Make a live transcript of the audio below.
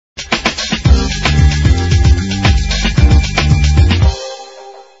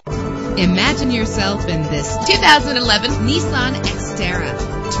Imagine yourself in this 2011 Nissan Xterra.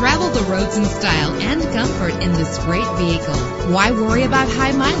 Travel the roads in style and comfort in this great vehicle. Why worry about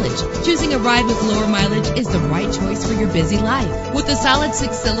high mileage? Choosing a ride with lower mileage is the right choice for your busy life. With a solid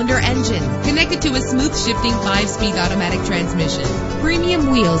 6-cylinder engine connected to a smooth shifting 5-speed automatic transmission,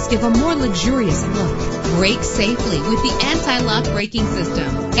 premium wheels give a more luxurious look. Brake safely with the anti-lock braking system.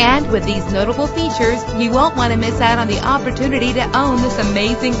 And with these notable features, you won't want to miss out on the opportunity to own this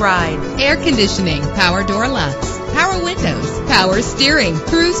amazing ride. Air conditioning, power door locks, power windows, power steering,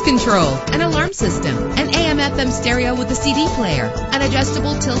 cruise control, an alarm system, an AM/FM stereo with a CD player, an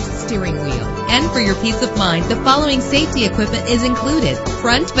adjustable tilt steering wheel. And for your peace of mind, the following safety equipment is included: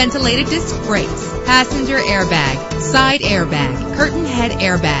 front ventilated disc brakes, passenger airbag, side airbag, curtain head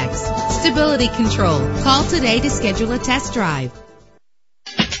airbags, stability control. Call today to schedule a test drive.